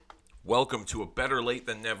Welcome to a better late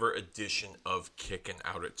than never edition of Kicking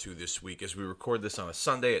Out at 2 this week. As we record this on a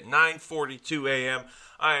Sunday at 9:42 a.m.,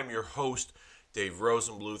 I am your host, Dave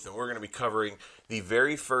Rosenbluth, and we're going to be covering the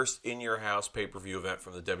very first In Your House pay-per-view event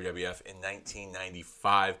from the WWF in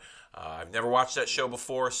 1995. I've never watched that show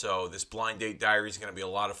before, so this Blind Date Diary is going to be a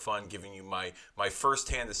lot of fun, giving you my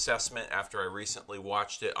first-hand assessment after I recently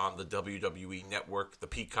watched it on the WWE Network, the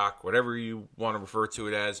Peacock, whatever you want to refer to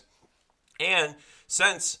it as. And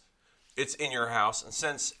since it's In Your House, and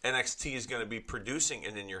since NXT is going to be producing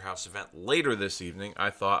an In Your House event later this evening, I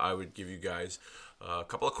thought I would give you guys a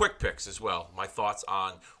couple of quick picks as well. My thoughts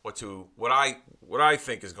on what I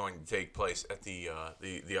think is going to take place at the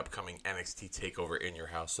upcoming NXT Takeover In Your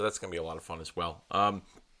House. So that's going to be a lot of fun as well.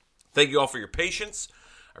 Thank you all for your patience.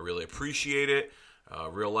 I really appreciate it.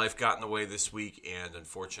 Real life got in the way this week, and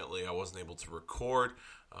unfortunately, I wasn't able to record.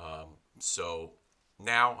 So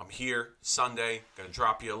now I'm here Sunday. Going to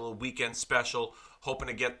drop you a little weekend special. Hoping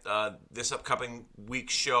to get this upcoming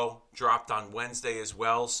week's show dropped on Wednesday as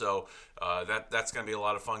well. So that's going to be a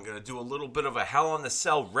lot of fun. Going to do a little bit of a Hell in a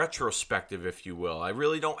Cell retrospective, if you will. I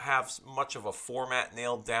really don't have much of a format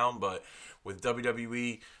nailed down, but with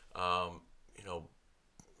WWE,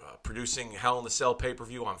 producing Hell in a Cell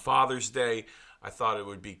pay-per-view on Father's Day, I thought it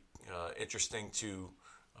would be interesting to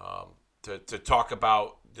talk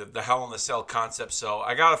about the Hell in a Cell concept. So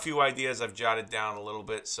I got a few ideas I've jotted down a little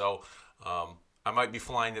bit. So I might be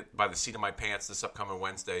flying it by the seat of my pants this upcoming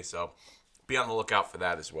Wednesday. So be on the lookout for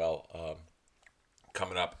that as well.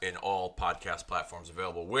 Coming up in all podcast platforms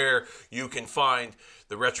available, where you can find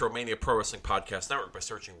the Retromania Pro Wrestling Podcast Network by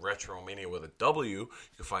searching Retromania with a W. You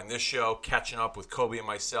can find this show, catching up with Kobe and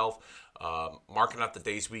myself, marking out the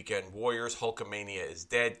day's weekend warriors, Hulkamania is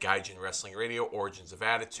Dead, Gaijin Wrestling Radio, Origins of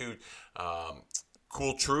Attitude,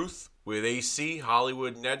 Cool Truth with AC,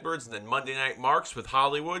 Hollywood and Edwards, and then Monday Night Marks with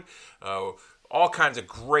Hollywood. All kinds of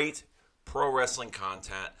great pro wrestling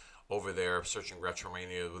content over there, searching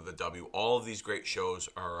Retromania with a W. All of these great shows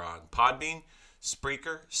are on Podbean,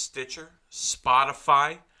 Spreaker, Stitcher,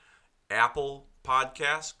 Spotify, Apple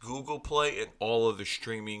Podcasts, Google Play, and all of the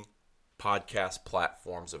streaming podcast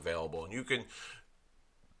platforms available. And you can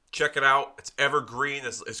check it out. It's evergreen,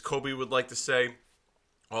 as Kobe would like to say.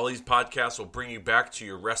 All these podcasts will bring you back to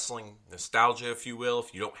your wrestling nostalgia, if you will,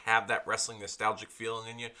 if you don't have that wrestling nostalgic feeling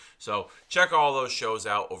in you. So check all those shows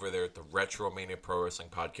out over there at the Retromania Pro Wrestling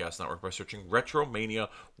Podcast Network by searching Retromania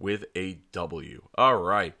with a W. All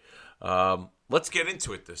right. Let's get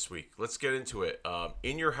into it this week. Let's get into it.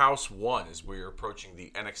 In Your House 1, as we're approaching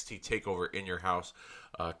the NXT TakeOver In Your House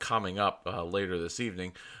coming up later this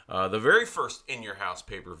evening. The very first In Your House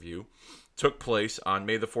pay-per-view took place on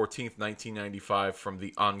May the 14th, 1995 from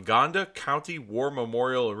the Onganda County War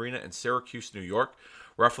Memorial Arena in Syracuse, New York.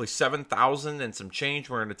 Roughly 7,000 and some change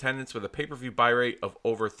were in attendance with a pay-per-view buy rate of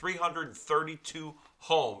over 332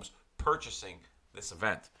 homes purchasing this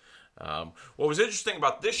event. What was interesting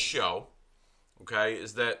about this show, okay,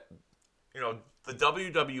 is that, the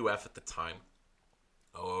WWF at the time,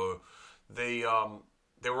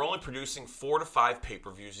 they were only producing 4 to 5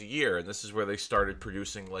 pay-per-views a year, and this is where they started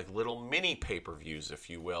producing like little mini pay-per-views,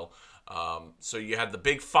 if you will. So you had the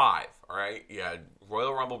big 5, all right? You had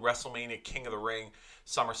Royal Rumble, WrestleMania, King of the Ring,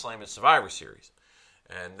 SummerSlam, and Survivor Series.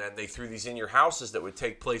 And then they threw these In Your Houses that would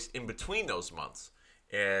take place in between those months.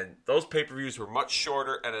 And those pay-per-views were much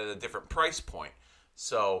shorter and at a different price point.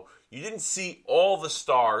 So you didn't see all the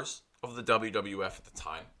stars of the WWF at the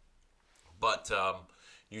time, but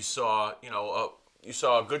you saw, you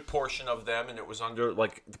saw a good portion of them, and it was under,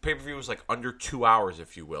 the pay-per-view was under 2 hours,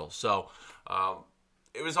 if you will. So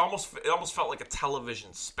it almost felt like a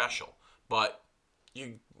television special. But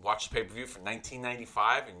you watch the pay-per-view from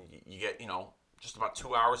 1995, and you get, just about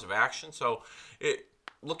 2 hours of action. So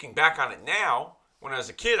looking back on it now, when I was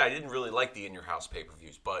a kid, I didn't really like the In Your House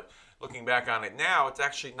pay-per-views. But looking back on it now, it's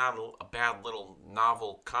actually not a bad little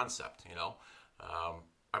novel concept,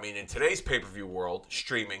 in today's pay-per-view world,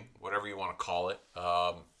 streaming, whatever you want to call it,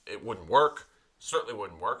 it wouldn't work. Certainly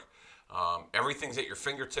wouldn't work. Everything's at your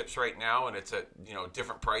fingertips right now, and it's at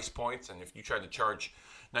different price points. And if you tried to charge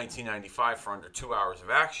 $19.95 for under 2 hours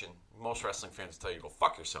of action, most wrestling fans tell you to go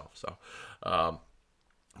fuck yourself. So,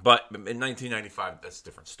 but in 1995, that's a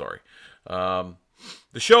different story.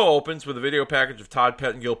 The show opens with a video package of Todd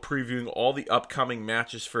Pettengill previewing all the upcoming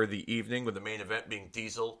matches for the evening, with the main event being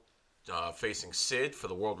Diesel facing Sid for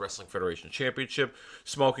the World Wrestling Federation Championship,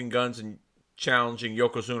 Smoking Guns and challenging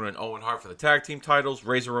Yokozuna and Owen Hart for the tag team titles,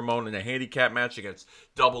 Razor Ramon in a handicap match against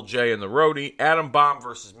Double J and the Roadie, Adam Bomb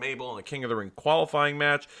versus Mabel in a King of the Ring qualifying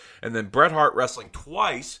match, and then Bret Hart wrestling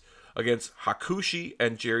twice against Hakushi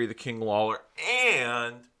and Jerry the King Lawler,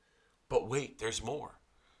 and But wait, there's more.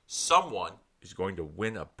 Someone is going to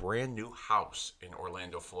win a brand new house in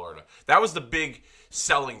Orlando, Florida. That was the big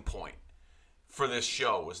selling point for this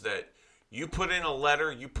show, was that you put in a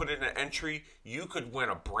letter, you put in an entry, you could win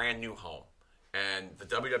a brand new home. And the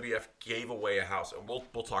WWF gave away a house, and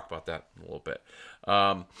we'll talk about that in a little bit.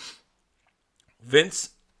 Vince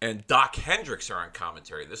and Doc Hendrix are on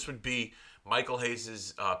commentary. This would be Michael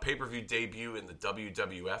Hayes' pay-per-view debut in the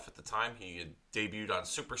WWF at the time. He had debuted on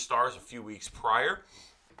Superstars a few weeks prior.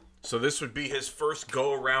 So this would be his first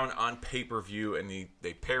go-around on pay-per-view, and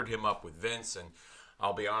they paired him up with Vince. And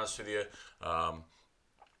I'll be honest with you,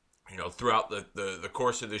 throughout the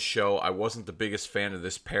course of this show, I wasn't the biggest fan of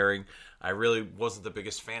this pairing. I really wasn't the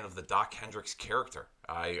biggest fan of the Doc Hendrix character.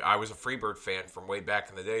 I was a Freebird fan from way back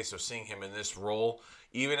in the day, so seeing him in this role,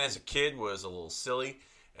 even as a kid, was a little silly.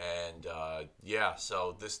 And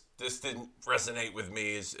so this didn't resonate with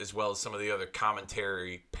me as well as some of the other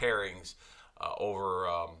commentary pairings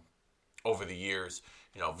over the years.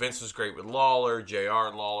 Vince was great with Lawler, JR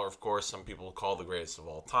and Lawler, of course. Some people call the greatest of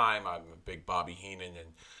all time. I'm a big Bobby Heenan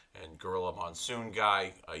and Gorilla Monsoon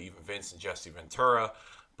guy, even Vince and Jesse Ventura.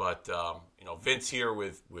 But Vince here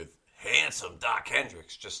with handsome Doc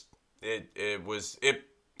Hendrix, just it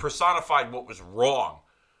personified what was wrong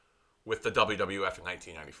with the WWF in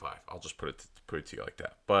 1995. I'll just put it to you like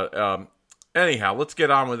that. But anyhow, let's get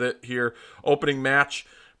on with it here. Opening match,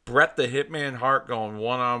 Bret the Hitman Hart going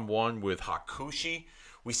one-on-one with Hakushi.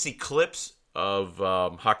 We see clips of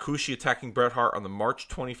Hakushi attacking Bret Hart on the March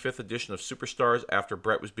 25th edition of Superstars after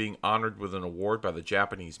Bret was being honored with an award by the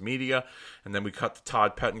Japanese media. And then we cut to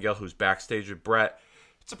Todd Pettengill, who's backstage with Bret.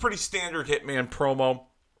 It's a pretty standard Hitman promo.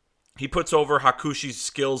 He puts over Hakushi's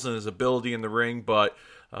skills and his ability in the ring, but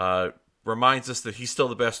reminds us that he's still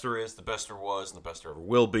the best there is, the best there was, and the best there ever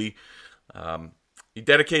will be. He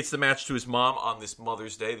dedicates the match to his mom on this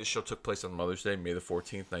Mother's Day. This show took place on Mother's Day, May the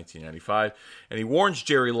 14th, 1995. And he warns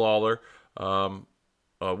Jerry Lawler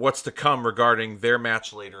what's to come regarding their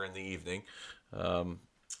match later in the evening.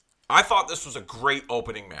 I thought this was a great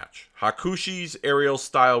opening match. Hakushi's aerial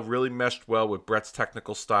style really meshed well with Bret's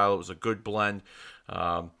technical style. It was a good blend.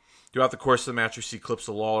 Throughout the course of the match, we see clips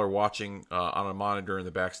of Lawler watching on a monitor in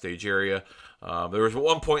the backstage area. There was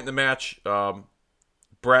one point in the match,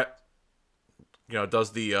 Bret,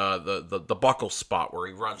 does the buckle spot where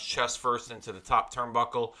he runs chest first into the top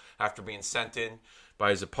turnbuckle after being sent in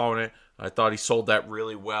by his opponent. I thought he sold that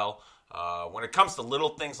really well. When it comes to little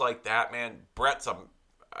things like that, man, Bret's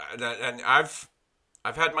and I've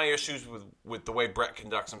had my issues with the way Bret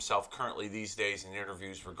conducts himself currently these days in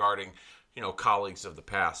interviews regarding colleagues of the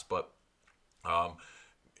past, but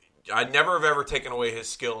I never have ever taken away his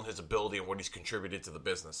skill and his ability and what he's contributed to the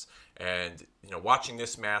business. And watching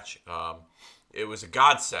this match, it was a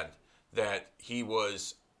godsend that he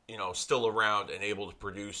was still around and able to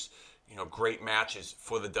produce great matches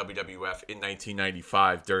for the WWF in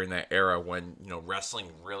 1995 during that era when wrestling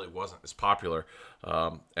really wasn't as popular,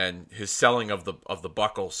 and his selling of the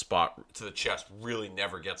buckle spot to the chest really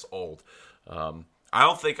never gets old. I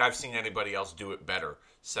don't think I've seen anybody else do it better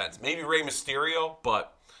since. Maybe Rey Mysterio,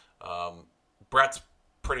 but Bret's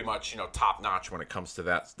pretty much top notch when it comes to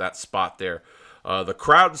that spot there. The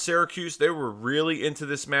crowd in Syracuse, they were really into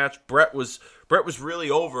this match. Bret was really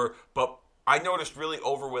over, but I noticed really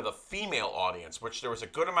over with a female audience, which there was a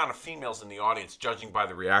good amount of females in the audience, judging by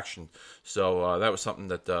the reaction. So that was something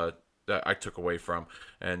that I took away from.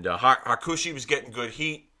 And Hakushi was getting good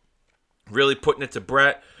heat, really putting it to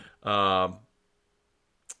Bret.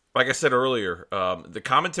 Like I said earlier, the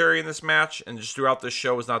commentary in this match and just throughout this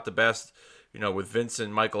show was not the best. With Vince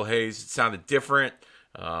and Michael Hayes, it sounded different.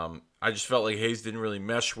 I just felt like Hayes didn't really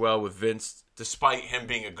mesh well with Vince, despite him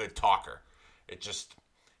being a good talker. It just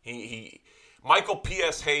Michael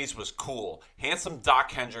P.S. Hayes was cool. Handsome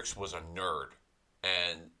Doc Hendrix was a nerd,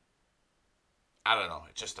 and I don't know.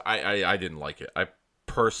 It just I didn't like it. I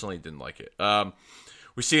personally didn't like it.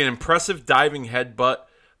 We see an impressive diving headbutt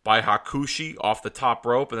by Hakushi off the top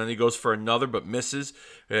rope, and then he goes for another but misses,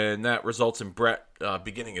 and that results in Bret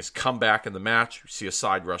beginning his comeback in the match. We see a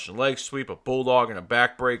side Russian leg sweep, a bulldog, and a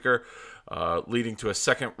backbreaker, leading to a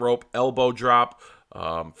second rope elbow drop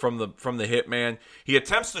from the Hitman. He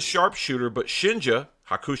attempts the sharpshooter, but Shinja,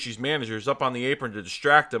 Hakushi's manager, is up on the apron to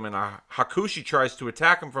distract him, and Hakushi tries to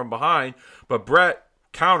attack him from behind, but Bret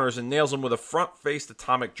counters and nails him with a front-faced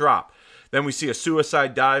atomic drop. Then we see a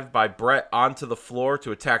suicide dive by Bret onto the floor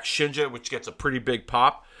to attack Shinja, which gets a pretty big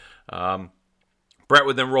pop. Bret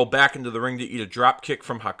would then roll back into the ring to eat a drop kick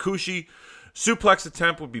from Hakushi. Suplex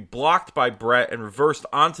attempt would be blocked by Bret and reversed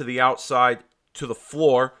onto the outside to the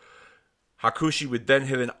floor. Hakushi would then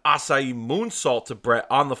hit an Asai moonsault to Bret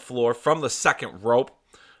on the floor from the second rope.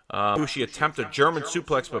 Hakushi attempts a German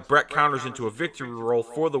suplex, but Bret counters into a victory roll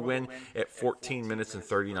for the win at 14 minutes and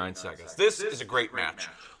 39 seconds. This is a great match.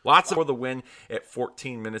 Lots of for the win at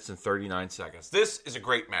 14 minutes and 39 seconds. This is a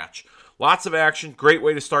great match. Lots of action. Great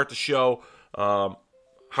way to start the show.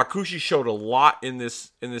 Hakushi showed a lot in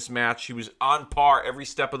this match. He was on par every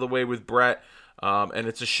step of the way with Bret, and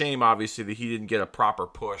it's a shame, obviously, that he didn't get a proper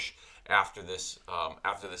push after this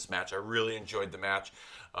match. I really enjoyed the match.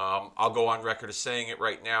 I'll go on record as saying it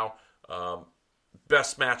right now.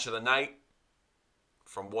 Best match of the night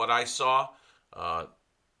from what I saw.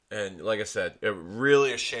 And like I said, it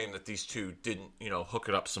really a shame that these two didn't, hook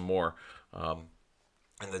it up some more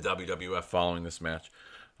in the WWF following this match.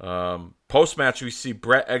 Post-match, we see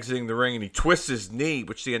Bret exiting the ring, and he twists his knee,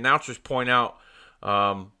 which the announcers point out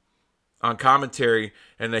on commentary,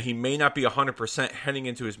 and that he may not be 100% heading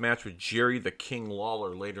into his match with Jerry the King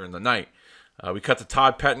Lawler later in the night. We cut to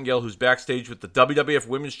Todd Pettengill, who's backstage with the WWF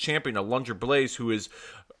Women's Champion, Alundra Blaze, who is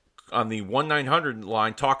on the 1-900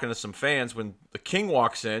 line talking to some fans when the King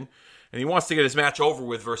walks in, and he wants to get his match over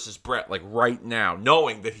with versus Bret, like right now,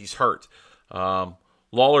 knowing that he's hurt.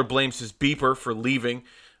 Lawler blames his beeper for leaving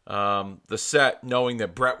the set, knowing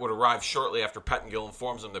that Bret would arrive shortly after Pettengill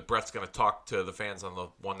informs him that Bret's going to talk to the fans on the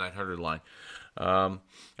 1-900 line. And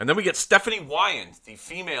then we get Stephanie Wyand, the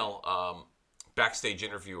female backstage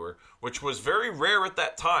interviewer, which was very rare at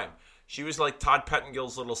that time. She was like Todd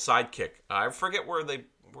Pettengill's little sidekick. I forget where they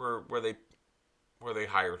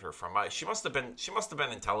hired her from. She must have been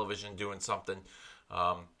in television doing something.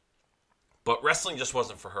 But wrestling just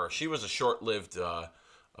wasn't for her. She was a short-lived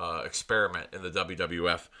experiment in the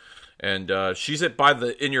WWF. And she's by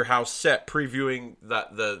the In Your House set previewing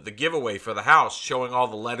the giveaway for the house, showing all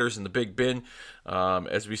the letters in the big bin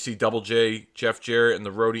as we see Double J, Jeff Jarrett, and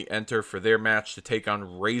the Roadie enter for their match to take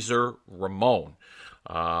on Razor Ramon.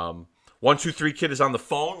 1-2-3 Kid is on the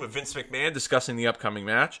phone with Vince McMahon discussing the upcoming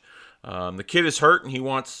match. The Kid is hurt and he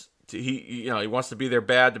wants to be there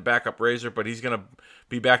bad to back up Razor, but he's going to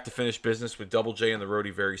be back to finish business with Double J and the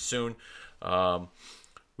Roadie very soon.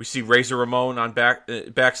 We see Razor Ramon on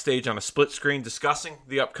backstage on a split screen discussing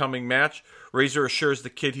the upcoming match. Razor assures the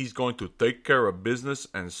Kid he's going to take care of business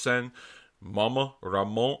and send Mama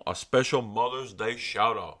Ramon a special Mother's Day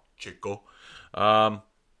shout out, Chico. Now,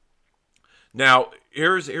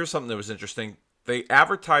 here's something that was interesting. They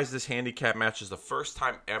advertised this handicap match as the first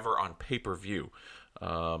time ever on pay-per-view.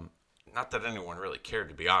 Not that anyone really cared,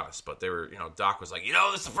 to be honest, but they were, Doc was like,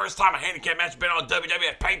 this is the first time a handicap match has been on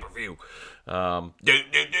WWF pay-per-view.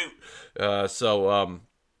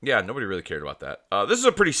 Yeah, nobody really cared about that. This is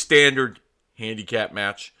a pretty standard handicap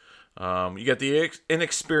match. You got the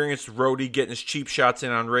inexperienced Roadie getting his cheap shots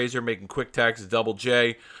in on Razor, making quick tags to Double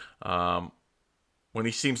J when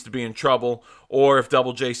he seems to be in trouble, or if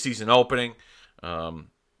Double J sees an opening.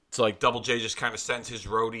 It's like Double J just kind of sends his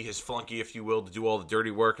Roadie, his flunky, if you will, to do all the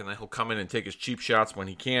dirty work, and then he'll come in and take his cheap shots when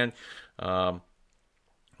he can.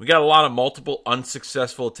 We got a lot of multiple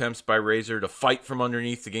unsuccessful attempts by Razor to fight from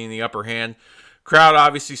underneath to gain the upper hand. Crowd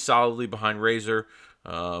obviously solidly behind Razor.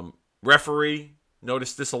 Referee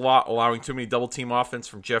noticed this a lot, allowing too many double team offense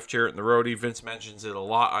from Jeff Jarrett and the Roadie. Vince mentions it a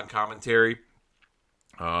lot on commentary.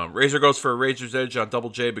 Razor goes for a Razor's Edge on Double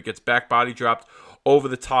J, but gets back body dropped over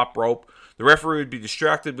the top rope. The referee would be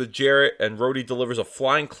distracted with Jarrett, and Roadie delivers a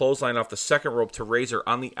flying clothesline off the second rope to Razor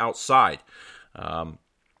on the outside.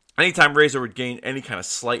 Anytime Razor would gain any kind of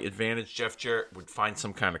slight advantage, Jeff Jarrett would find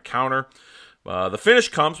some kind of counter. The finish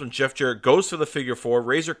comes when Jeff Jarrett goes for the figure four.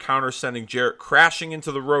 Razor counters, sending Jarrett crashing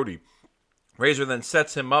into the Roadie. Razor then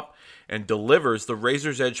sets him up and delivers the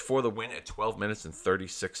Razor's Edge for the win at 12 minutes and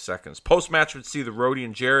 36 seconds. Post-match would see the Roadie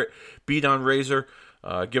and Jarrett beat on Razor,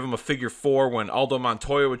 give him a figure four when Aldo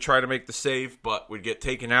Montoya would try to make the save, but would get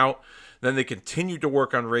taken out. Then they continued to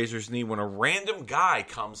work on Razor's knee when a random guy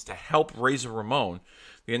comes to help Razor Ramon.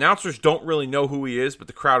 The announcers don't really know who he is, but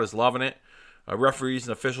the crowd is loving it. Referees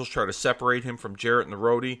and officials try to separate him from Jarrett and the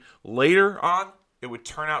Roadie. Later on, it would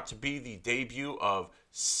turn out to be the debut of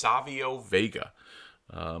Savio Vega.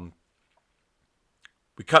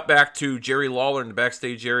 We cut back to Jerry Lawler in the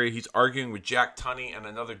backstage area. He's arguing with Jack Tunney and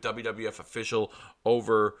another WWF official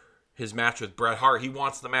over his match with Bret Hart. He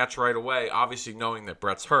wants the match right away, obviously knowing that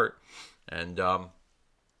Bret's hurt. And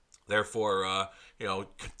therefore,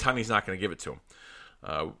 Tunney's not going to give it to him.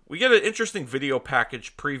 We get an interesting video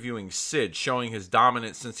package previewing Sid, showing his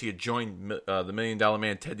dominance since he had joined the $1 Million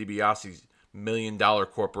Man, Ted DiBiase's $1 Million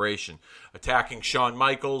Corporation, attacking Shawn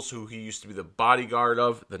Michaels, who he used to be the bodyguard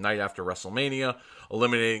of the night after WrestleMania,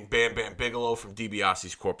 eliminating Bam Bam Bigelow from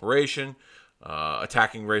DiBiase's corporation.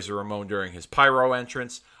 attacking Razor Ramon during his pyro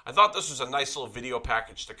entrance. I thought this was a nice little video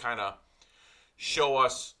package to kind of show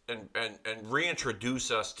us and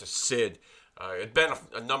reintroduce us to Sid. It had been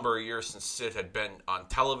a number of years since Sid had been on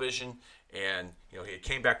television, and he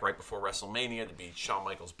came back right before WrestleMania to be Shawn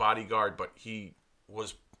Michaels' bodyguard, but he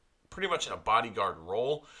was pretty much in a bodyguard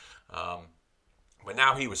role. But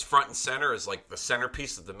now he was front and center as like the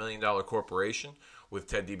centerpiece of the $1 Million Corporation with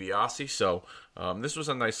Ted DiBiase. So this was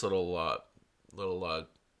a nice little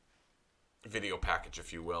video package,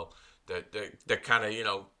 if you will, that kind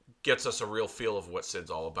of gets us a real feel of what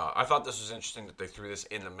Sid's all about. I thought this was interesting that they threw this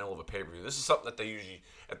in the middle of a pay-per-view. This is something that they usually,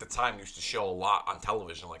 at the time, used to show a lot on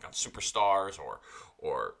television, like on Superstars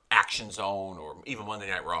or Action Zone or even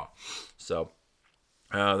Monday Night Raw. So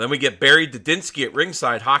then we get Barry Dudinsky at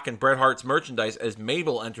ringside hawking Bret Hart's merchandise as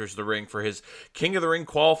Mabel enters the ring for his King of the Ring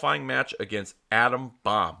qualifying match against Adam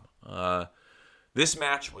Bomb. This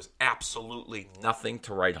match was absolutely nothing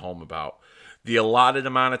to write home about. The allotted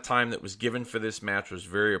amount of time that was given for this match was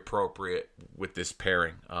very appropriate with this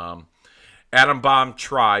pairing. Adam Bomb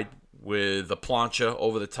tried with a plancha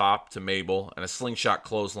over the top to Mabel and a slingshot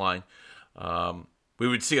clothesline. We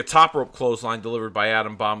would see a top rope clothesline delivered by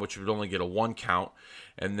Adam Bomb, which would only get a 1 count.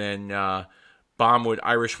 And then Bomb would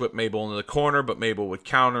Irish whip Mabel into the corner, but Mabel would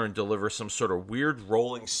counter and deliver some sort of weird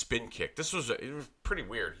rolling spin kick. It was pretty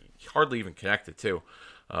weird. He hardly even connected, too.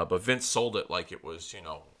 But Vince sold it like it was,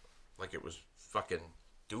 like it was fucking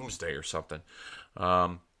Doomsday or something.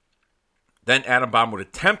 Then Adam Bomb would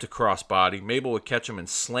attempt a crossbody. Mabel would catch him and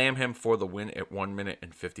slam him for the win at 1 minute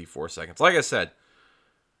and 54 seconds. Like I said,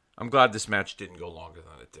 I'm glad this match didn't go longer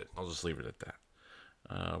than it did. I'll just leave it at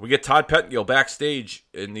that. We get Todd Pettengill backstage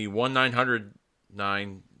in the 1-900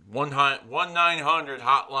 hotline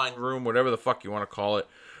room, whatever the fuck you want to call it.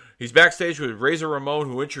 He's backstage with Razor Ramon,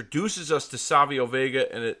 who introduces us to Savio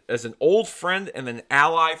Vega as an old friend and an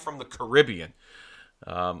ally from the Caribbean.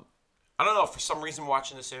 I don't know, for some reason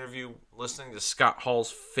watching this interview, listening to Scott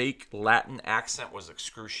Hall's fake Latin accent was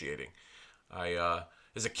excruciating.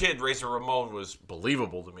 As a kid, Razor Ramon was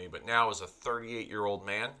believable to me, but now as a 38-year-old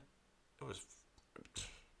man,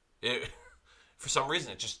 for some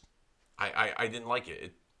reason, I didn't like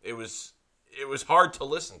it. It was hard to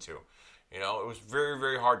listen to. It was very,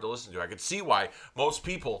 very hard to listen to. I could see why most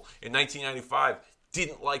people in 1995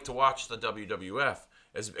 didn't like to watch the WWF.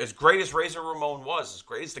 As great as Razor Ramon was, as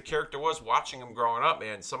great as the character was, watching him growing up,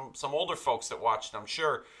 man, some older folks that watched, I'm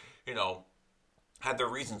sure, had their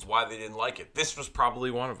reasons why they didn't like it. This was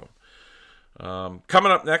probably one of them.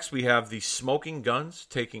 Coming up next, we have the Smoking Guns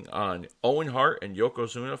taking on Owen Hart and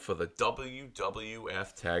Yokozuna for the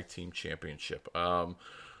WWF Tag Team Championship.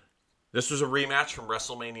 This was a rematch from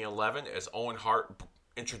WrestleMania 11 as Owen Hart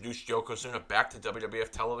introduced Yokozuna back to WWF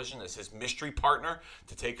television as his mystery partner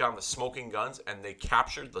to take on the Smoking Guns, and they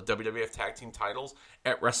captured the WWF Tag Team titles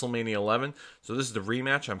at WrestleMania 11. So this is the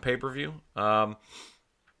rematch on pay-per-view.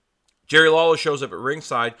 Jerry Lawler shows up at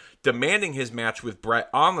ringside demanding his match with Bret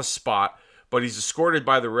on the spot, but he's escorted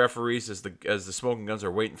by the referees as the Smoking Guns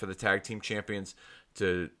are waiting for the Tag Team Champions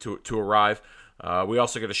to arrive. We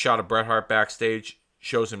also get a shot of Bret Hart backstage.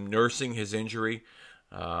 Shows him nursing his injury.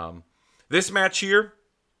 This match here,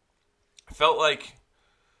 I felt like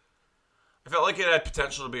it had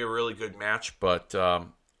potential to be a really good match, but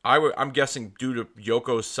I'm guessing due to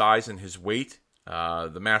Yoko's size and his weight,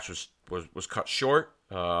 the match was cut short.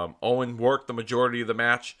 Owen worked the majority of the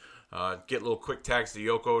match, get little quick tags to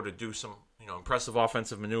Yoko to do some impressive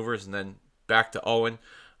offensive maneuvers, and then back to Owen.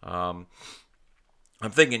 I'm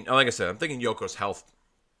thinking Yoko's health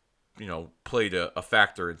played a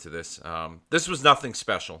factor into this. This was nothing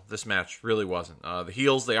special. This match really wasn't. The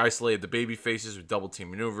heels, they isolated the baby faces with double team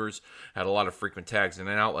maneuvers, had a lot of frequent tags in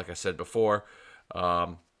and out, like I said before.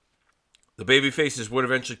 The baby faces would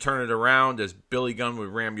eventually turn it around as Billy Gunn would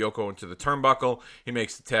ram Yoko into the turnbuckle. He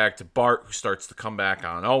makes the tag to Bart, who starts to come back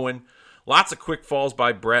on Owen. Lots of quick falls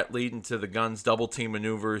by Bret leading to the Guns double team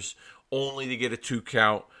maneuvers, only to get a 2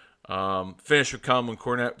 count. Finish would come when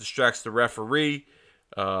Cornette distracts the referee.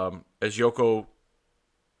 As Yoko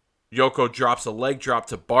drops a leg drop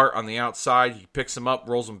to Bart on the outside. He picks him up,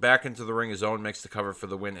 rolls him back into the ring. His own makes the cover for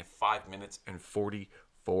the win at 5 minutes and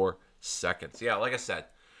 44 seconds. Yeah, like I said,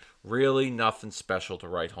 really nothing special to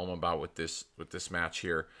write home about with this match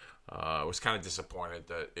here. I was kind of disappointed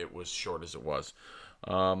that it was short as it was.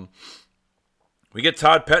 We get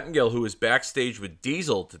Todd Pettengill, who is backstage with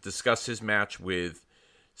Diesel to discuss his match with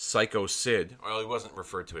Psycho Sid. Well, he wasn't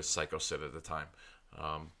referred to as Psycho Sid at the time.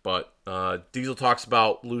 But Diesel talks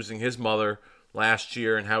about losing his mother last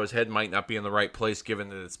year and how his head might not be in the right place given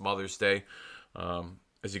that it's Mother's Day.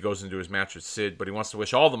 as he goes into his match with Sid, but he wants to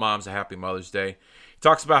wish all the moms a happy Mother's Day. He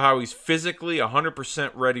talks about how he's physically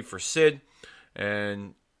 100% ready for Sid,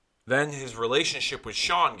 and then his relationship with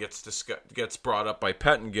Shawn gets brought up by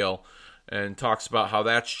Pettengill, and talks about how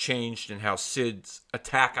that's changed and how Sid's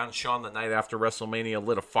attack on Shawn the night after WrestleMania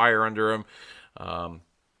lit a fire under him.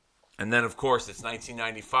 And then, of course, it's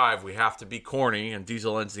 1995. We have to be corny. And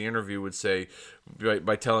Diesel ends the interview would say,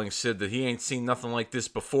 by telling Sid that he ain't seen nothing like this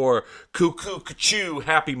before. Cuckoo, ka-choo,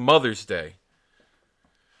 happy Mother's Day.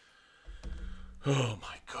 Oh,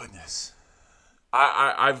 my goodness.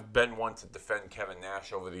 I've been one to defend Kevin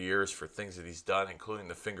Nash over the years for things that he's done, including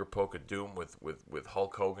the finger poke of doom with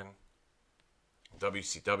Hulk Hogan,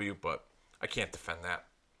 WCW, but I can't defend that.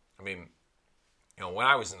 I mean, you know, when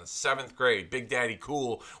I was in the 7th grade, Big Daddy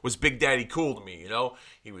Cool was Big Daddy Cool to me. You know,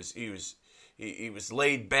 he was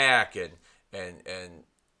laid back and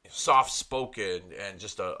soft spoken and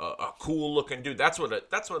just a cool looking dude. That's what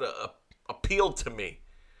appealed to me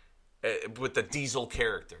with the Diesel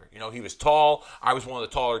character. You know, he was tall. I was one of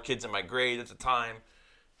the taller kids in my grade at the time.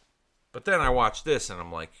 But then I watched this and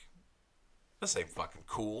I'm like, this ain't fucking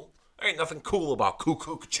cool. There ain't nothing cool about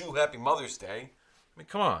Cuckoo Ka-choo Happy Mother's Day. I mean,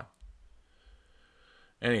 come on.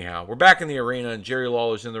 Anyhow, we're back in the arena, and Jerry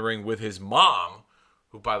Lawler's in the ring with his mom,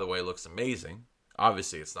 who, by the way, looks amazing.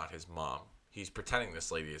 Obviously, it's not his mom. He's pretending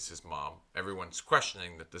this lady is his mom. Everyone's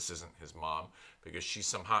questioning that this isn't his mom because she's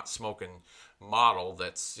some hot-smoking model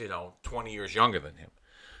that's, 20 years younger than him.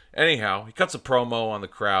 Anyhow, he cuts a promo on the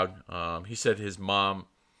crowd. He said his mom...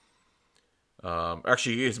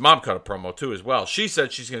 Actually, his mom cut a promo too as well. She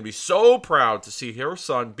said she's going to be so proud to see her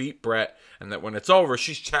son beat Bret, and that when it's over,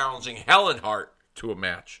 she's challenging Helen Hart to a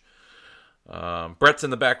match. Bret's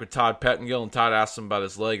in the back with Todd Pettengill, and Todd asked him about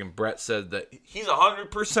his leg, and Bret said that he's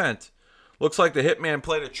 100%. Looks like the Hitman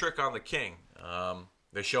played a trick on the King.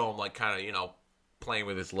 They show him kind of, playing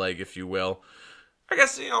with his leg, if you will. I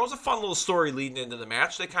guess, it was a fun little story leading into the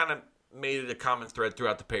match. They kind of made it a common thread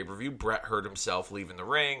throughout the pay-per-view. Bret hurt himself leaving the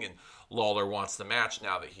ring, and Lawler wants the match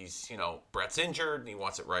now that he's, Bret's injured, and he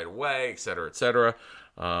wants it right away, etc., etc.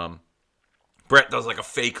 Bret does a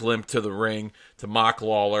fake limp to the ring to mock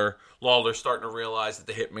Lawler. Lawler's starting to realize that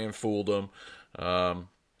the Hitman fooled him.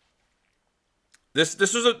 This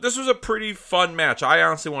was a pretty fun match. I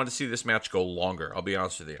honestly wanted to see this match go longer. I'll be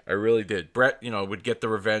honest with you. I really did. Bret, would get the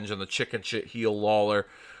revenge on the chicken shit heel Lawler.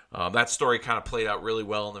 That story kind of played out really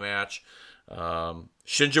well in the match.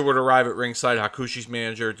 Shinja would arrive at ringside, Hakushi's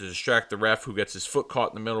manager, to distract the ref, who gets his foot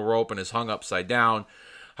caught in the middle rope and is hung upside down.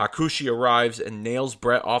 Hakushi arrives and nails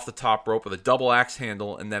Bret off the top rope with a double axe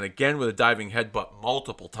handle, and then again with a diving headbutt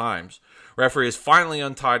multiple times. Referee is finally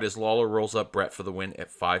untied as Lawler rolls up Bret for the win at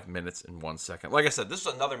 5 minutes and 1 second. Like I said, this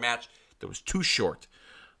is another match that was too short.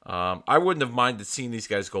 I wouldn't have minded seeing these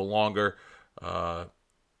guys go longer.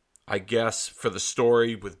 I guess for the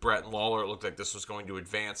story with Bret and Lawler, it looked like this was going to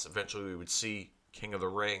advance. Eventually we would see King of the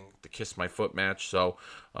Ring, the Kiss My Foot match. So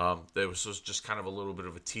this was just kind of a little bit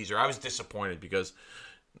of a teaser. I was disappointed because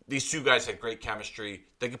these two guys had great chemistry.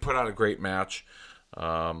 They could put on a great match.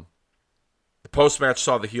 The post-match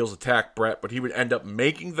saw the heels attack Bret, but he would end up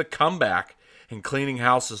making the comeback and cleaning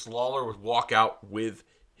house as Lawler would walk out with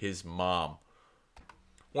his mom.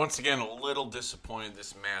 Once again, a little disappointed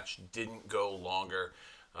this match didn't go longer.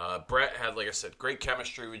 Bret had, like I said, great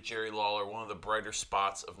chemistry with Jerry Lawler, one of the brighter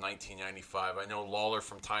spots of 1995. I know Lawler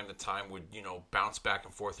from time to time would, bounce back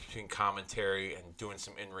and forth between commentary and doing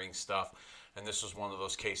some in-ring stuff. And this was one of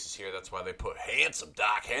those cases here. That's why they put handsome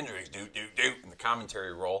Doc Hendrix, in the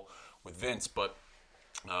commentary role with Vince. But,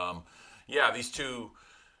 these two,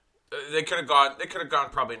 they could have gone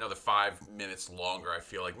probably another 5 minutes longer, I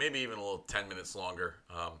feel like. Maybe even a little 10 minutes longer.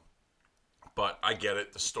 But I get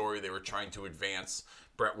it. The story they were trying to advance.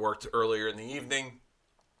 Bret worked earlier in the evening.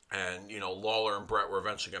 And, Lawler and Bret were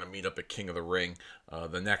eventually going to meet up at King of the Ring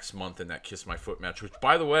the next month in that Kiss My Foot match. Which,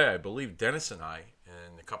 by the way, I believe Dennis and I,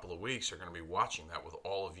 in a couple of weeks, are going to be watching that with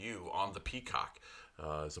all of you on the Peacock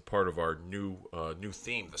as a part of our new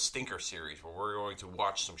theme, the Stinker series, where we're going to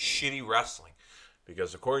watch some shitty wrestling.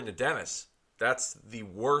 Because according to Dennis, that's the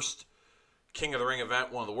worst King of the Ring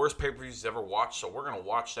event, one of the worst pay-per-views he's ever watched. So we're going to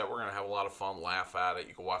watch that. We're going to have a lot of fun, laugh at it.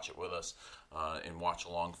 You can watch it with us in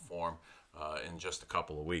watch-along form in just a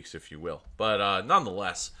couple of weeks, if you will. But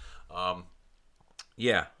nonetheless, that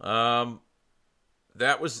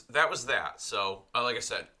was that. So, like I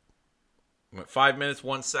said, went 5 minutes,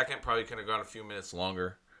 1 second. Probably could have gone a few minutes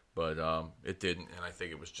longer, but it didn't. And I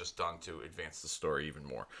think it was just done to advance the story even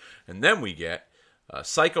more. And then we get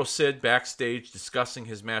Psycho Sid backstage discussing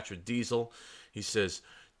his match with Diesel. He says,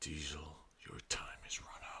 "Diesel, your time has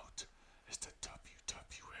run out as the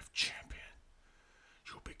WWF champion.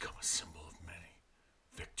 You become a symbol of many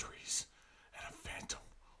victories and a phantom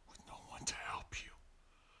with no one to help you.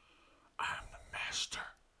 I am the master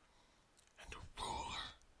and the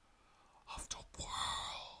ruler of the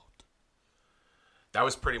world. That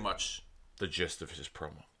was pretty much the gist of his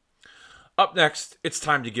promo. Up next, it's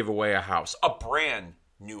time to give away a house, a brand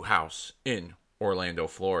new house in Orlando,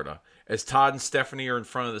 Florida. As Todd and Stephanie are in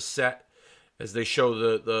front of the set, as they show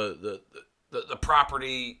the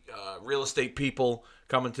property, real estate people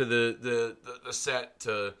coming to the set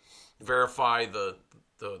to verify the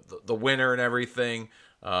winner and everything.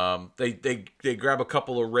 They grab a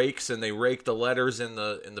couple of rakes and they rake the letters in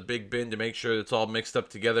the big bin to make sure it's all mixed up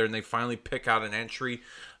together, and they finally pick out an entry.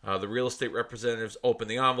 The real estate representatives open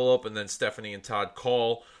the envelope, and then Stephanie and Todd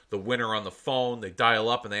call the winner on the phone. They dial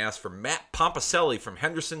up and they ask for Matt Pompicelli from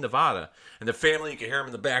Henderson, Nevada. And the family, you can hear them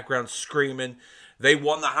in the background screaming. They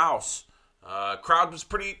won the house. Crowd was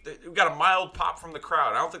we got a mild pop from the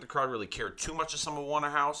crowd. I don't think the crowd really cared too much if someone won a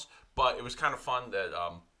house, but it was kind of fun that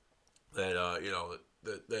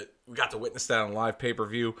we got to witness that on live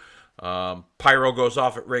pay-per-view. Pyro goes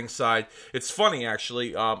off at ringside. It's funny,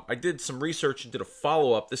 actually. I did some research and did a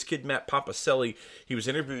follow-up. This kid, Matt Pompicelli, he was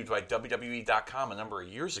interviewed by WWE.com a number of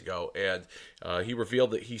years ago, and he revealed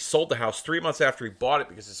that he sold the house 3 months after he bought it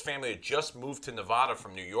because his family had just moved to Nevada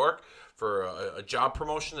from New York for a job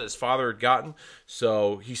promotion that his father had gotten.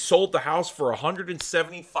 So he sold the house for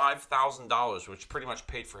 $175,000, which pretty much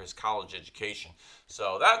paid for his college education.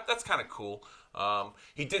 So that's kind of cool.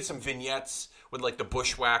 He did some vignettes with like the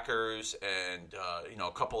Bushwhackers and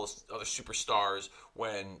a couple of other superstars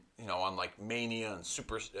when on like Mania and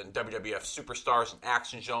WWF Superstars and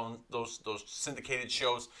Action Zone, those syndicated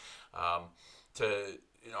shows,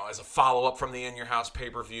 as a follow up from the In Your House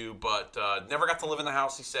pay-per-view, but never got to live in the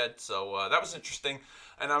house, he said. So that was interesting,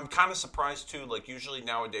 and I'm kind of surprised too. Like usually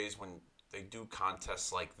nowadays when they do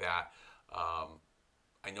contests like that,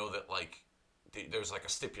 I know that like there's like a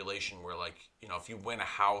stipulation where like if you win a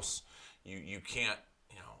house, you can't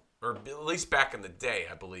or at least back in the day,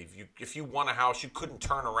 I believe if you won a house, you couldn't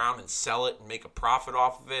turn around and sell it and make a profit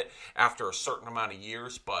off of it after a certain amount of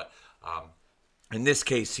years. But in this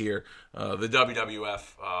case here, the WWF,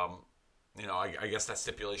 I guess that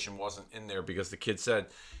stipulation wasn't in there because the kid said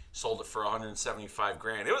sold it for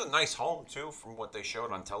 $175,000. It was a nice home too, from what they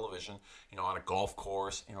showed on television. On a golf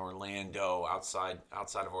course in Orlando, outside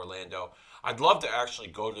of Orlando. I'd love to actually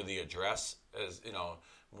go to the address, as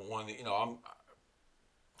one.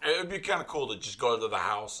 It would be kind of cool to just go to the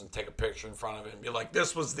house and take a picture in front of it and be like,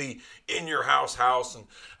 this was the In Your House house. And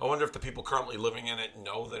I wonder if the people currently living in it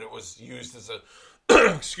know that it was used as a,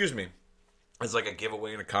 excuse me, as like a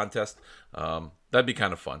giveaway in a contest. That'd be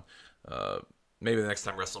kind of fun. Maybe the next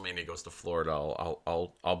time WrestleMania goes to Florida,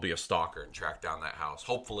 I'll be a stalker and track down that house.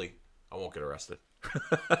 Hopefully, I won't get arrested.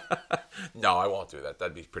 No, I won't do that.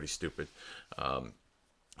 That'd be pretty stupid.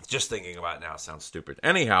 Just thinking about it now sounds stupid.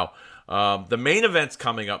 Anyhow, the main event's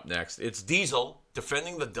coming up next. It's Diesel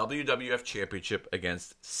defending the WWF Championship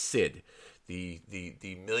against Sid, the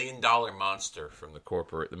 $1 million monster from the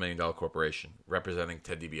 $1 Million Corporation, representing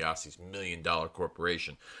Ted DiBiase's $1 Million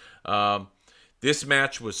Corporation. This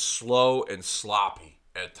match was slow and sloppy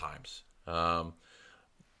at times.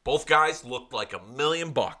 Both guys looked like $1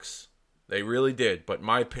 million. They really did. But in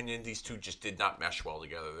my opinion, these two just did not mesh well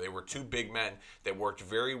together. They were two big men that worked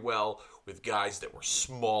very well with guys that were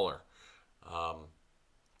smaller.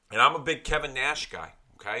 And I'm a big Kevin Nash guy,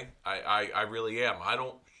 okay? I really am.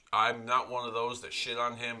 I'm not one of those that shit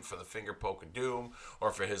on him for the finger poke of doom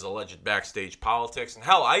or for his alleged backstage politics. And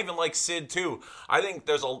hell, I even like Sid too. I think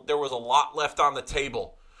there was a lot left on the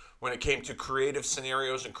table when it came to creative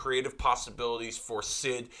scenarios and creative possibilities for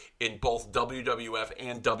Sid in both WWF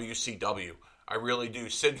and WCW. I really do.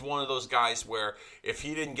 Sid's one of those guys where if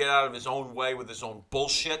he didn't get out of his own way with his own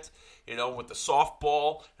bullshit, with the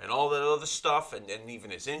softball and all that other stuff, and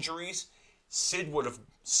even his injuries, Sid would have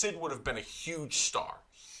been a huge star.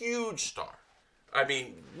 Huge star. I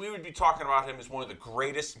mean, we would be talking about him as one of the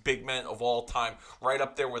greatest big men of all time, right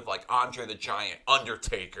up there with like Andre the Giant,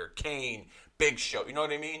 Undertaker, Kane, Big Show. You know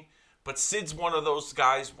what I mean? But Sid's one of those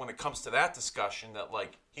guys when it comes to that discussion that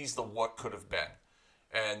like he's the what could have been,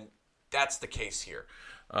 and that's the case here.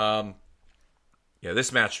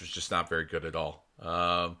 This match was just not very good at all.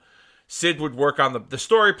 Sid would work on the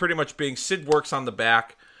story pretty much being Sid works on the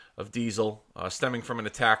back of Diesel, stemming from an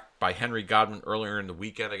attack by Henry Godwinn earlier in the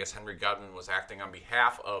weekend. I guess Henry Godwinn was acting on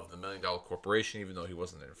behalf of the $1 Million Corporation, even though he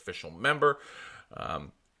wasn't an official member.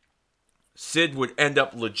 Sid would end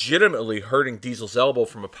up legitimately hurting Diesel's elbow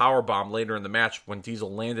from a powerbomb later in the match when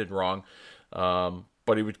Diesel landed wrong. But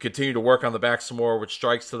but he would continue to work on the back some more with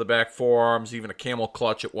strikes to the back forearms, even a camel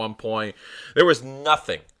clutch at one point. There was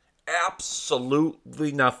nothing,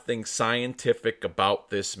 absolutely nothing scientific about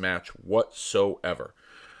this match whatsoever.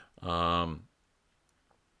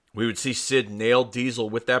 We would see Sid nail Diesel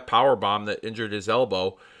with that power bomb that injured his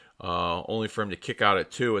elbow, only for him to kick out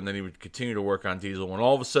at 2, and then he would continue to work on Diesel. When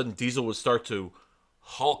all of a sudden Diesel would start to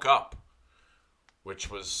hulk up,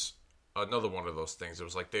 which was another one of those things. It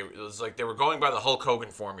was like they were going by the Hulk Hogan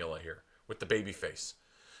formula here with the baby face,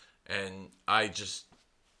 and it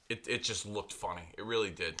just looked funny. It really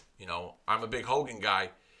did. I'm a big Hogan guy,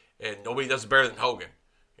 and nobody does it better than Hogan.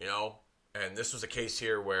 And this was a case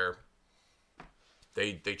here where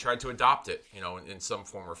they tried to adopt it, in some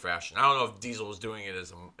form or fashion. I don't know if Diesel was doing it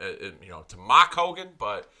as to mock Hogan,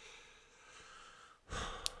 but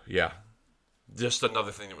yeah, just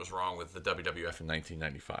another thing that was wrong with the WWF in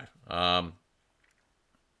 1995.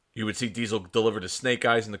 You would see Diesel deliver to Snake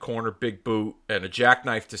Eyes in the corner, big boot, and a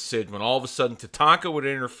jackknife to Sid, when all of a sudden Tatanka would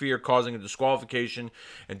interfere, causing a disqualification,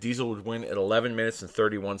 and Diesel would win at 11 minutes and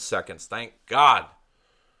 31 seconds. Thank God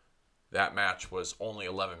that match was only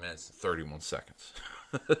 11 minutes and 31 seconds.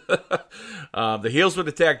 The heels would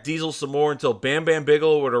attack Diesel some more until Bam Bam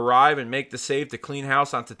Bigelow would arrive and make the save to clean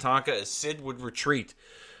house on Tatanka as Sid would retreat.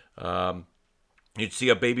 You'd see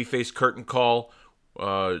a babyface curtain call,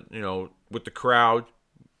 with the crowd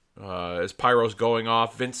as Pyro's going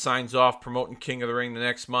off. Vince signs off, promoting King of the Ring the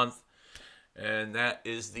next month. And that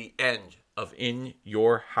is the end of In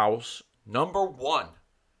Your House number 1.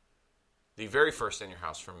 The very first In Your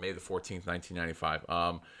House from May the 14th, 1995.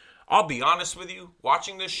 I'll be honest with you.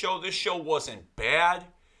 Watching this show wasn't bad.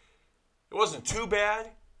 It wasn't too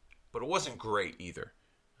bad, but it wasn't great either.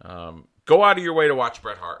 Go out of your way to watch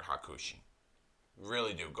Bret Hart Hakushi.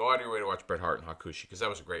 Really do. Go out of your way to watch Bret Hart and Hakushi, because that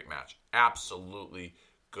was a great match. Absolutely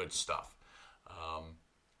good stuff.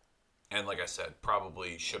 And like I said,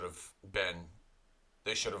 probably they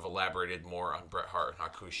should have elaborated more on Bret Hart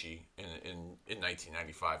and Hakushi in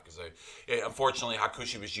 1995, because unfortunately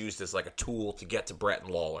Hakushi was used as like a tool to get to Bret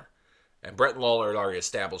and Lawler. And Bret and Lawler had already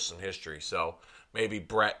established some history, so maybe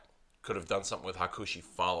Bret could have done something with Hakushi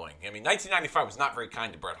following. 1995 was not very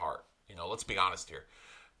kind to Bret Hart. Let's be honest here.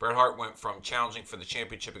 Bret Hart went from challenging for the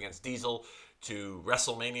championship against Diesel to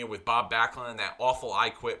WrestleMania with Bob Backlund and that awful I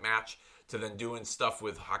Quit match, to then doing stuff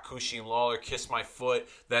with Hakushi and Lawler, Kiss My Foot,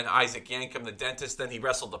 then Isaac Yankem, the dentist. Then he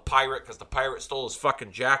wrestled the Pirate because the Pirate stole his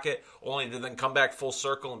fucking jacket, only to then come back full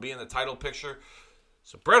circle and be in the title picture.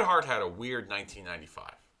 So Bret Hart had a weird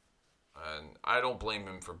 1995. And I don't blame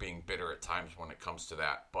him for being bitter at times when it comes to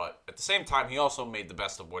that. But at the same time, he also made the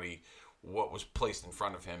best of what was placed in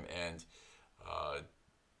front of him, and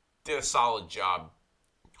did a solid job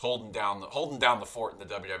holding down the fort in the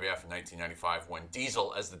WWF in 1995, when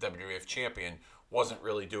Diesel, as the WWF champion, wasn't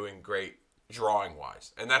really doing great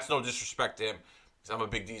drawing-wise. And that's no disrespect to him, because I'm a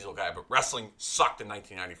big Diesel guy, but wrestling sucked in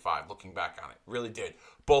 1995, looking back on it. Really did.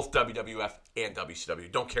 Both WWF and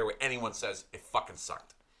WCW. Don't care what anyone says, it fucking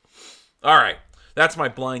sucked. All right, that's my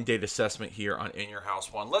blind date assessment here on In Your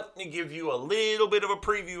House 1. Let me give you a little bit of a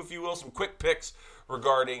preview, if you will, some quick picks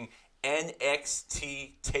regarding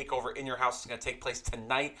NXT TakeOver In Your House. Is going to take place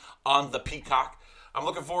tonight on the Peacock. I'm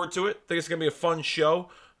looking forward to it. I think it's going to be a fun show.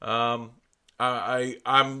 I'm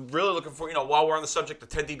really looking for, while we're on the subject of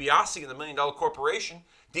Ted DiBiase and the $1 Million Corporation,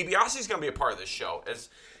 DiBiase is going to be a part of this show, as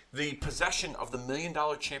the possession of the $1 Million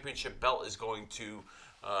Championship belt is going to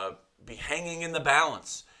be hanging in the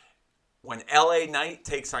balance when LA Knight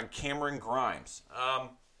takes on Cameron Grimes.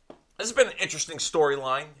 This has been an interesting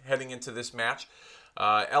storyline heading into this match.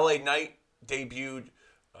 LA Knight debuted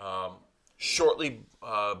shortly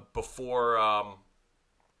before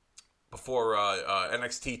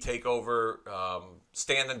NXT TakeOver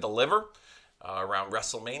Stand and Deliver around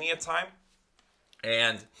WrestleMania time.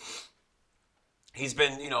 And he's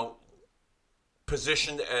been,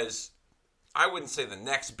 positioned as, I wouldn't say the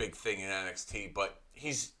next big thing in NXT, but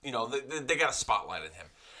he's, they got a spotlight on him.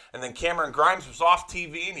 And then Cameron Grimes was off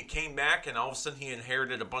TV, and he came back, and all of a sudden he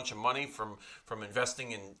inherited a bunch of money from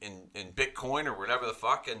investing in Bitcoin or whatever the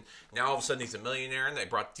fuck, and now all of a sudden he's a millionaire, and they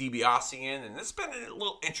brought DiBiase in, and it's been a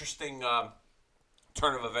little interesting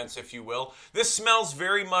turn of events, if you will. This smells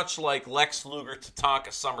very much like Lex Luger Tatanka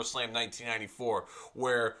SummerSlam 1994,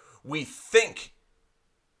 where we think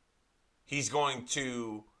he's going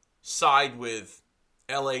to side with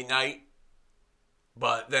LA Knight,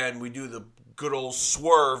 but then we do the good old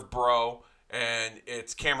swerve, bro, and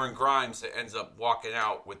it's Cameron Grimes that ends up walking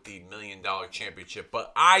out with the $1 Million Championship.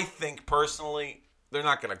 But I think, personally, they're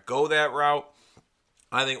not going to go that route.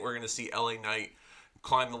 I think we're going to see LA Knight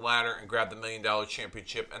climb the ladder and grab the $1 million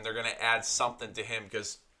championship, and they're going to add something to him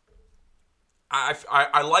because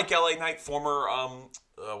I like LA Knight, former,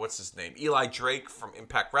 what's his name? Eli Drake from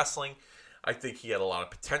Impact Wrestling. I think he had a lot of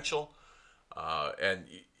potential, and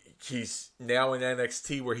he's now in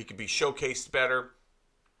NXT where he could be showcased better.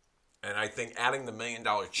 And I think adding the $1 million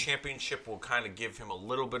championship will kind of give him a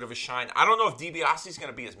little bit of a shine. I don't know if DiBiase is going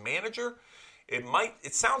to be his manager.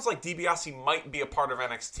 It sounds like DiBiase might be a part of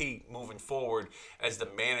NXT moving forward as the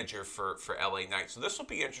manager for LA Knight. So this will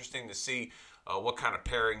be interesting to see what kind of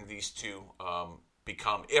pairing these two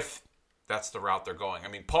become, if that's the route they're going. I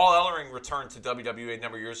mean, Paul Ellering returned to WWE a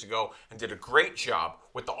number of years ago and did a great job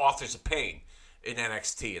with the Authors of Pain in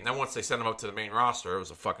NXT. And then once they sent him up to the main roster, it was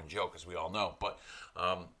a fucking joke, as we all know. But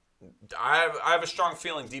I have a strong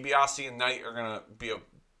feeling DiBiase and Knight are going to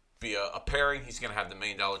be a pairing. He's going to have the $1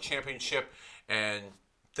 million championship, and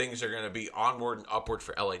things are going to be onward and upward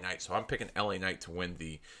for LA Knight. So I'm picking LA Knight to win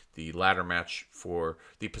the ladder match for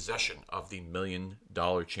the possession of the $1 million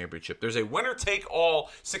championship. There's a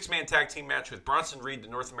winner-take-all six-man tag team match with Bronson Reed, the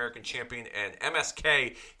North American champion, and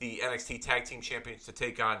MSK, the NXT tag team champions, to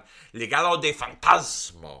take on Legado de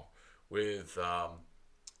Fantasma with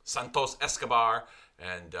Santos Escobar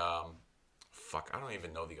and I don't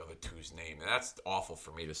even know the other two's name, and that's awful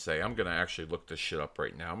for me to say. I'm going to actually look this shit up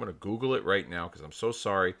right now. I'm going to Google it right now because I'm so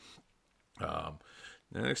sorry.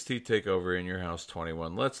 NXT TakeOver In Your House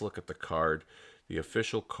 21. Let's look at the card, the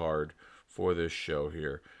official card for this show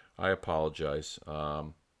here. I apologize.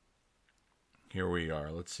 Here we are.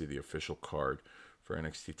 Let's see the official card for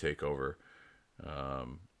NXT TakeOver.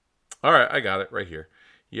 All right, I got it right here.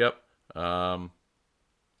 Yep.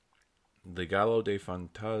 Legado de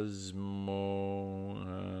Fantasma.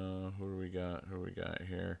 Who do we got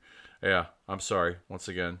here? Yeah, I'm sorry. Once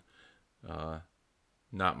again,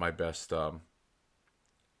 not my best. Legado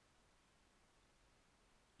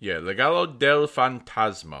del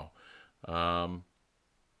Fantasma. Who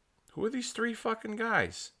are these three fucking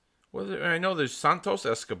guys? Well, I know there's Santos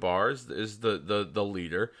Escobar is the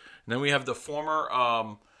leader, and then we have the former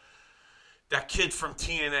that kid from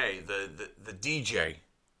TNA, the DJ.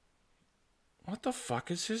 What the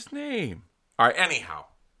fuck is his name? All right, anyhow.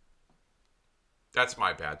 That's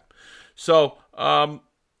my bad. So, I'm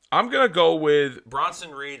going to go with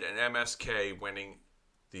Bronson Reed and MSK winning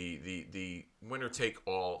the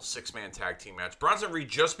winner-take-all six-man tag team match. Bronson Reed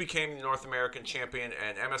just became the North American champion,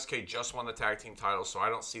 and MSK just won the tag team title, so I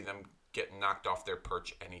don't see them getting knocked off their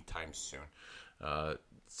perch anytime soon.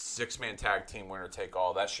 Six-man tag team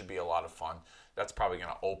winner-take-all. That should be a lot of fun. That's probably going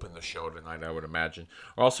to open the show tonight, I would imagine.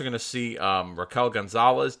 We're also going to see Raquel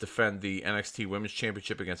Gonzalez defend the NXT Women's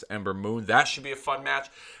Championship against Ember Moon. That should be a fun match.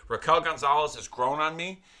 Raquel Gonzalez has grown on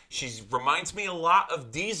me. She reminds me a lot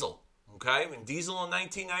of Diesel, okay? And Diesel in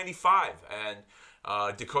 1995. And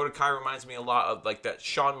Dakota Kai reminds me a lot of like that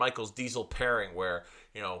Shawn Michaels Diesel pairing where,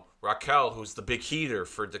 you know, Raquel, who's the big heater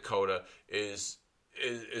for Dakota, is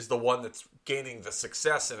the one that's gaining the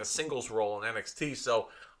success in a singles role in NXT. So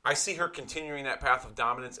I see her continuing that path of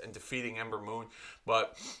dominance and defeating Ember Moon,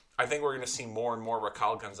 but I think we're going to see more and more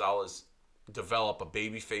Raquel Gonzalez develop a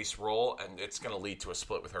babyface role, and it's going to lead to a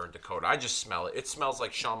split with her and Dakota. I just smell it. It smells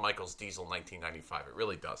like Shawn Michaels Diesel 1995. It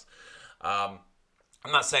really does. I'm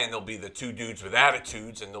not saying they'll be the two dudes with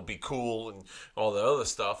attitudes and they'll be cool and all the other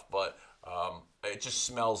stuff, but it just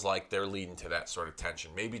smells like they're leading to that sort of tension.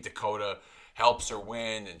 Maybe Dakota helps her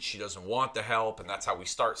win and she doesn't want the help, and that's how we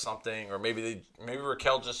start something. Or maybe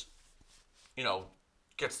Raquel just, you know,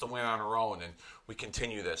 gets the win on her own and we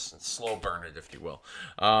continue this and slow burn it, if you will.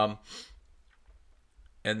 And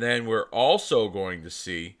then we're also going to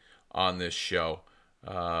see on this show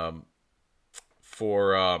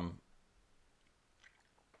for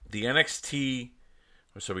the NXT.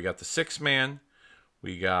 So we got the 6-man,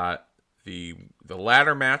 we got the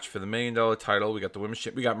ladder match for the $1 million title. We got the women's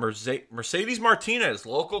championship. We got Mercedes Martinez,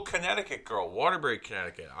 local Connecticut girl, Waterbury,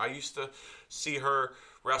 Connecticut. I used to see her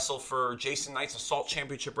wrestle for Jason Knight's Assault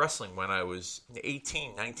Championship Wrestling when I was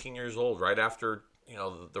 18, 19 years old, right after, you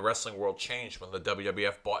know, the wrestling world changed when the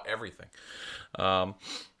WWF bought everything.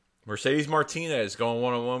 Mercedes Martinez going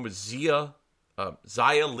one-on-one with Xia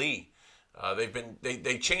Lee.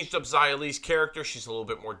 They changed up Xia Lee's character. She's a little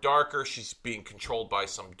bit more darker. She's being controlled by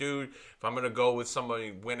some dude. If I'm going to go with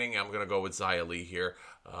somebody winning, I'm going to go with Xia Lee here.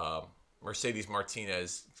 Mercedes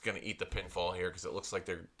Martinez is going to eat the pinfall here because it looks like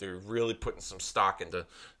they're really putting some stock into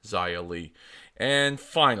Xia Lee. And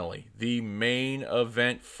finally, the main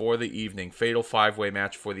event for the evening, fatal 5-way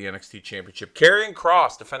match for the NXT Championship. Karrion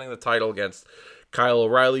Kross defending the title against Kyle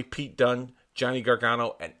O'Reilly, Pete Dunne, Johnny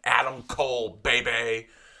Gargano, and Adam Cole, baby.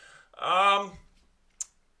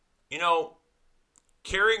 You know,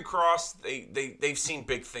 Karrion Kross, they've seen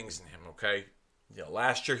big things in him, okay?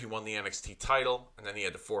 Last year he won the NXT title, and then he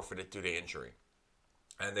had to forfeit it due to injury.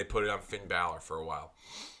 And they put it on Finn Balor for a while.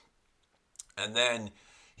 And then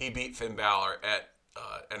he beat Finn Balor at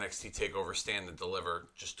NXT TakeOver Stand and Deliver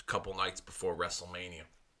just a couple nights before WrestleMania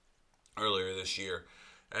earlier this year.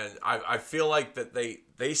 And I feel like that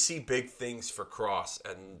they see big things for Kross,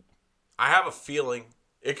 and I have a feeling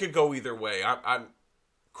it could go either way.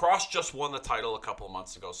 Kross just won the title a couple of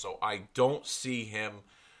months ago, so I don't see him.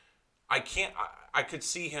 I could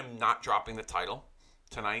see him not dropping the title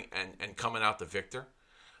tonight and coming out the victor,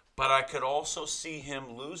 but I could also see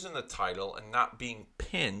him losing the title and not being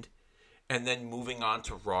pinned, and then moving on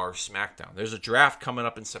to Raw or SmackDown. There's a draft coming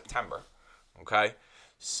up in September, okay?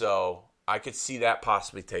 So I could see that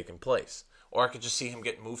possibly taking place. Or I could just see him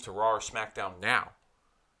getting moved to Raw or SmackDown now.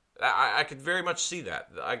 I could very much see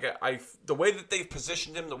that. The way that they've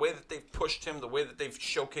positioned him, the way that they've pushed him, the way that they've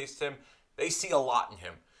showcased him, they see a lot in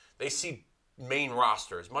him. They see main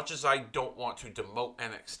roster. As much as I don't want to demote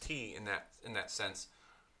NXT in that sense,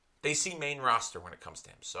 they see main roster when it comes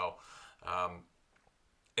to him. So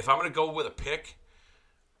if I'm going to go with a pick,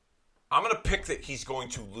 I'm going to pick that he's going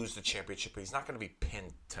to lose the championship, but he's not going to be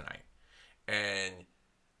pinned tonight. And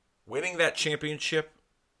winning that championship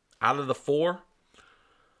out of the 4,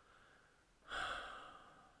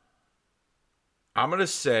 I'm going to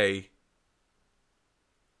say,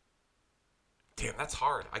 damn, that's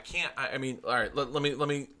hard. I can't, I mean, all right, let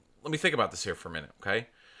me think about this here for a minute, okay?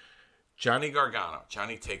 Johnny Gargano,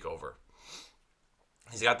 Johnny Takeover.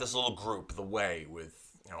 He's got this little group, The Way, with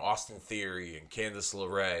Austin Theory and Candice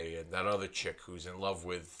LeRae and that other chick who's in love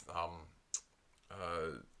with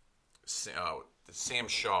Sam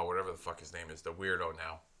Shaw, whatever the fuck his name is, the weirdo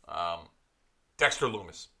now. Dexter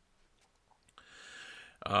Lumis.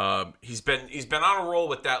 He's been on a roll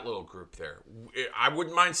with that little group there. I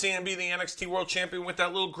wouldn't mind seeing him be the NXT World Champion with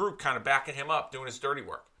that little group kind of backing him up, doing his dirty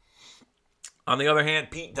work. On the other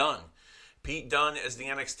hand, Pete Dunne as the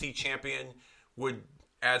NXT Champion would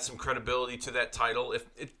add some credibility to that title. If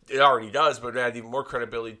it already does, but it would add even more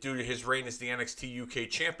credibility due to his reign as the NXT UK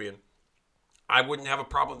Champion. I wouldn't have a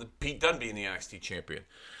problem with Pete Dunne being the NXT Champion.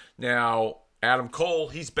 Now, Adam Cole,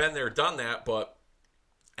 he's been there, done that, but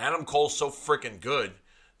Adam Cole's so freaking good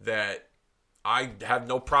that I have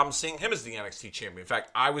no problem seeing him as the NXT Champion. In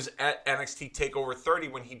fact, I was at NXT TakeOver 30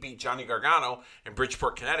 when he beat Johnny Gargano in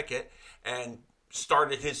Bridgeport, Connecticut, and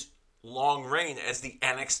started his long reign as the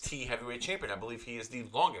NXT Heavyweight Champion. I believe he is the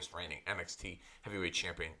longest reigning NXT Heavyweight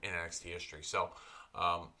Champion in NXT history. So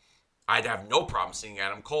I'd have no problem seeing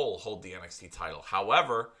Adam Cole hold the NXT title.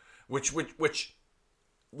 However, which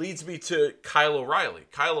leads me to Kyle O'Reilly.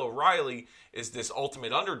 Kyle O'Reilly is this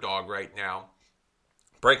ultimate underdog right now,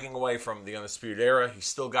 breaking away from the Undisputed Era. He's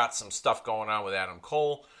still got some stuff going on with Adam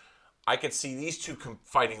Cole. I could see these two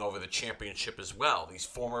fighting over the championship as well, these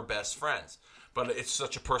former best friends. But it's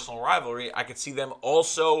such a personal rivalry, I could see them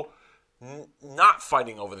also not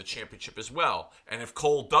fighting over the championship as well. And if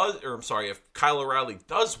if Kyle O'Reilly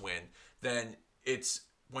does win, then it's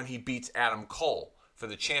when he beats Adam Cole for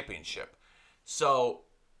the championship. So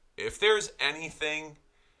if there's anything,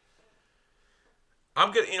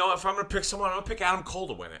 if I'm gonna pick someone, I'm gonna pick Adam Cole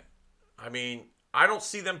to win it. I mean, I don't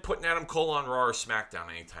see them putting Adam Cole on Raw or SmackDown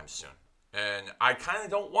anytime soon, and I kind of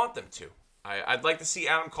don't want them to. I'd like to see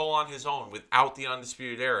Adam Cole on his own without the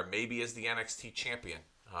Undisputed Era, maybe as the NXT champion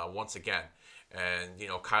once again. And,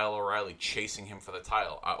 Kyle O'Reilly chasing him for the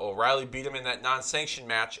title. O'Reilly beat him in that non-sanctioned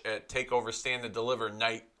match at TakeOver Stand and Deliver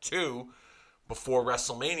Night 2 before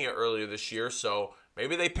WrestleMania earlier this year. So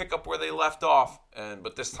maybe they pick up where they left off,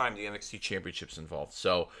 but this time the NXT Championship's involved.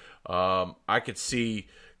 So I could see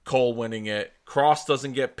Cole winning it. Kross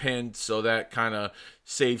doesn't get pinned, so that kind of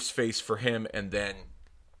saves face for him. And then,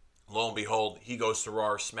 lo and behold, he goes to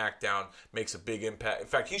Raw or SmackDown, makes a big impact. In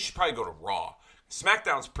fact, he should probably go to Raw.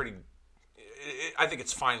 SmackDown's pretty... I think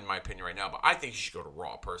it's fine in my opinion right now, but I think he should go to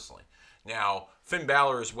Raw, personally. Now, Finn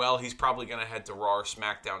Balor as well, he's probably going to head to Raw or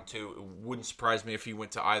SmackDown too. It wouldn't surprise me if he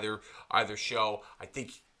went to either show. I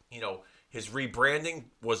think, his rebranding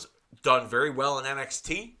was done very well in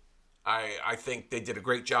NXT. I think they did a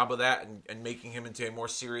great job of that and making him into a more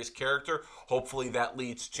serious character. Hopefully that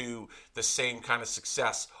leads to the same kind of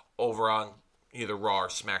success over on either Raw or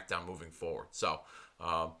SmackDown moving forward. So,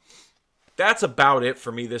 that's about it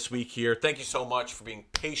for me this week here. Thank you so much for being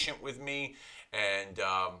patient with me. And,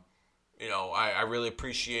 I really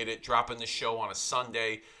appreciate it. Dropping the show on a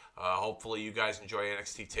Sunday. Hopefully you guys enjoy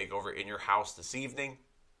NXT TakeOver in your house this evening.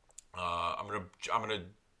 I'm gonna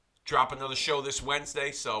drop another show this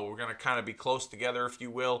Wednesday, so we're going to kind of be close together, if you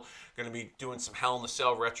will. Going to be doing some Hell in a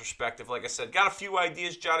Cell retrospective. Like I said, got a few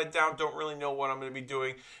ideas jotted down. Don't really know what I'm going to be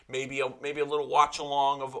doing. Maybe a little watch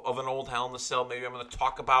along of an old Hell in a Cell. Maybe I'm going to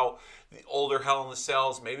talk about the older Hell in a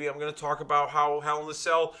Cells. Maybe I'm going to talk about how Hell in a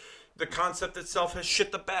Cell, the concept itself, has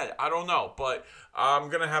shit the bed. I don't know, but I'm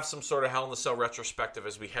going to have some sort of Hell in a Cell retrospective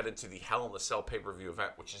as we head into the Hell in a Cell pay-per-view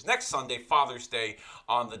event, which is next Sunday, Father's Day,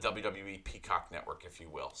 on the WWE Peacock Network, if you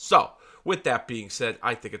will. So, with that being said,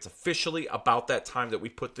 I think it's officially about that time that we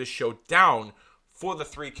put this show down for the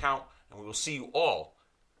 3 count, and we will see you all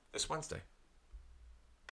this Wednesday.